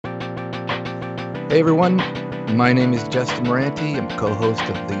Hey everyone, my name is Justin Moranti. I'm co-host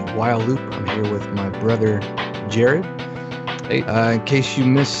of the Wild Loop. I'm here with my brother Jared. Hey. In case you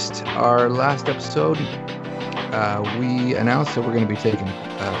missed our last episode, we announced that we're going to be taking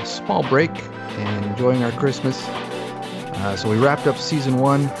a small break and enjoying our Christmas. So we wrapped up season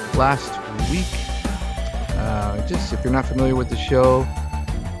 1 last week. Just if you're not familiar with the show,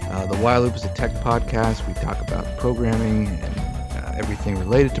 the Wild Loop is a tech podcast. We talk about programming and everything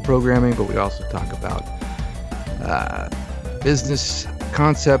related to programming, but we also talk about business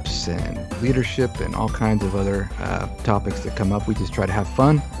concepts and leadership and all kinds of other topics that come up. We just try to have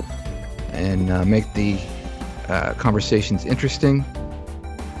fun and make the conversations interesting.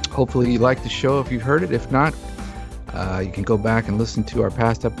 Hopefully you like the show if you've heard it. If not, you can go back and listen to our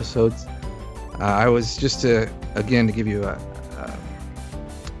past episodes. I was just to give you a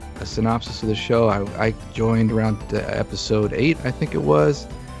synopsis of the show. I joined around episode 8, I think it was,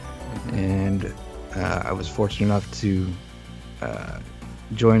 and I was fortunate enough to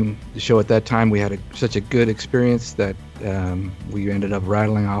join the show at that time. We had such a good experience that we ended up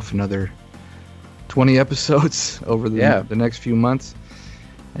rattling off another 20 episodes over the next few months,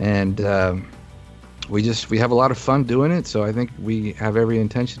 and we have a lot of fun doing it. So I think we have every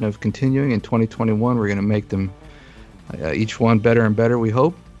intention of continuing in 2021. We're going to make them each one better and better, we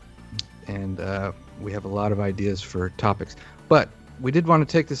hope. And we have a lot of ideas for topics. But we did want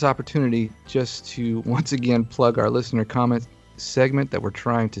to take this opportunity just to once again plug our listener comment segment that we're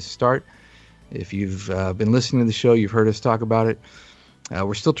trying to start. If you've been listening to the show, you've heard us talk about it.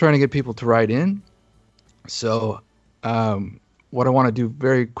 We're still trying to get people to write in. So what I want to do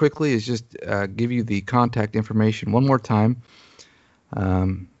very quickly is just give you the contact information one more time.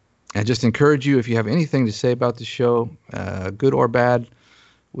 And just encourage you, if you have anything to say about the show, good or bad,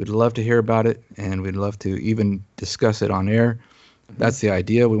 we'd love to hear about it, and we'd love to even discuss it on air. That's the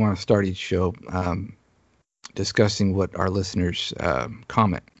idea. We want to start each show discussing what our listeners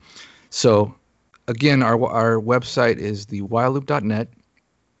comment. So, again, our website is thewildloop.net,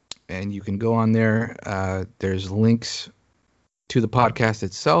 and you can go on there. There's links to the podcast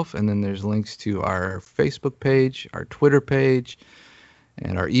itself, and then there's links to our Facebook page, our Twitter page,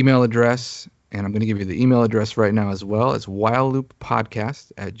 and our email address. And I'm going to give you the email address right now as well. It's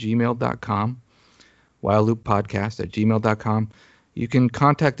wildlooppodcast@gmail.com. wildlooppodcast@gmail.com. You can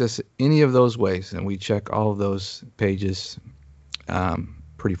contact us any of those ways, and we check all of those pages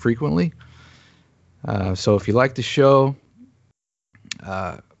pretty frequently. So if you like the show,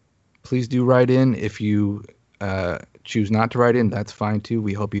 please do write in. If you choose not to write in, that's fine too.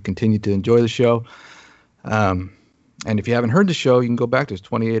 We hope you continue to enjoy the show. And if you haven't heard the show, you can go back. There's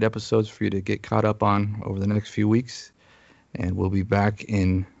 28 episodes for you to get caught up on over the next few weeks. And we'll be back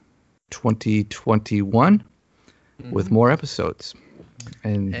in 2021 with more episodes.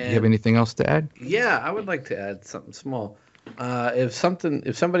 And do you have anything else to add? Yeah, I would like to add something small. If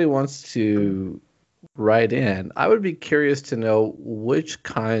somebody wants to write in, I would be curious to know which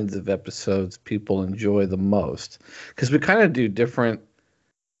kinds of episodes people enjoy the most. Because we kind of do different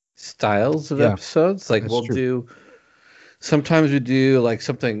styles of episodes. Like sometimes we do like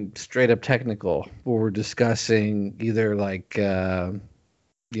something straight up technical where we're discussing either like,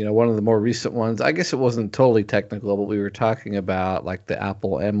 one of the more recent ones. I guess it wasn't totally technical, but we were talking about like the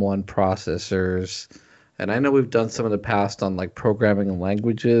Apple M1 processors. And I know we've done some in the past on like programming and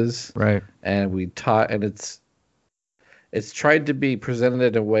languages. Right. And we taught, and it's tried to be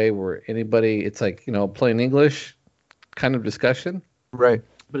presented in a way where it's like, plain English kind of discussion. Right.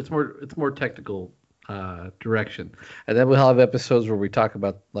 But it's more technical direction. And then we'll have episodes where we talk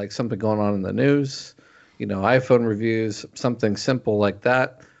about like something going on in the news, iPhone reviews, something simple like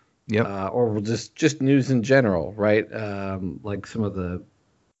that. Yep. Or we'll just news in general, right? Like some of the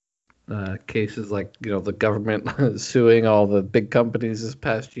cases, like the government suing all the big companies this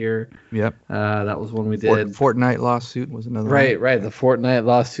past year. Yep. That was one we did. Fortnite lawsuit was another one. Right. The Fortnite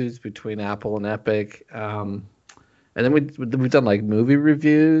lawsuits between Apple and Epic. And then we've done like movie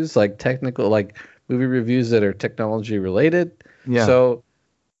reviews, like technical, like movie reviews that are technology related. Yeah. So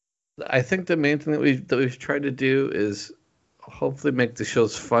I think the main thing that we've tried to do is hopefully make the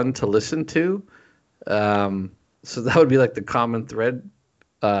shows fun to listen to. So that would be like the common thread,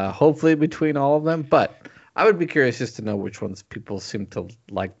 hopefully between all of them. But I would be curious just to know which ones people seem to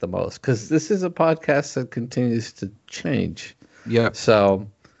like the most, because this is a podcast that continues to change. Yeah. So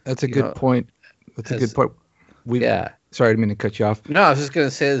that's a good point. That's a good point. Sorry, I didn't mean to cut you off. No, I was just going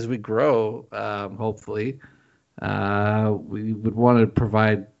to say, as we grow, hopefully, we would want to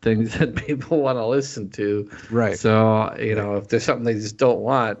provide things that people want to listen to. Right. So, if there's something they just don't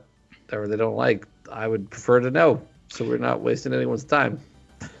want or they don't like, I would prefer to know, so we're not wasting anyone's time.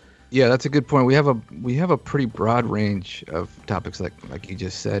 Yeah, that's a good point. We have a pretty broad range of topics, like you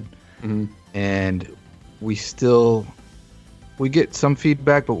just said, and we get some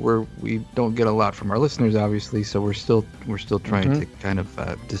feedback, but we don't get a lot from our listeners, obviously. So we're still trying to kind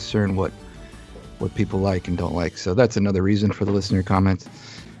of discern what people like and don't like. So that's another reason for the listener comments.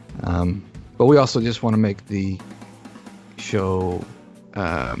 But we also just want to make the show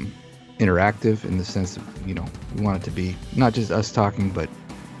interactive in the sense of, we want it to be not just us talking, but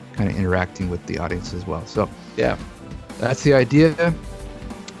kind of interacting with the audience as well. So yeah, that's the idea.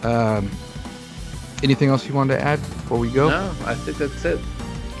 Anything else you wanted to add before we go? No, I think that's it.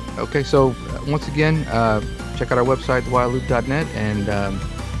 Okay, so once again, check out our website, thewildloop.net, and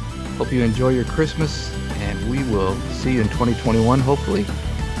hope you enjoy your Christmas, and we will see you in 2021, hopefully.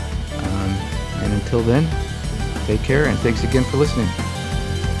 And until then, take care, and thanks again for listening.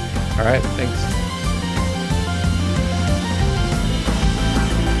 All right, thanks.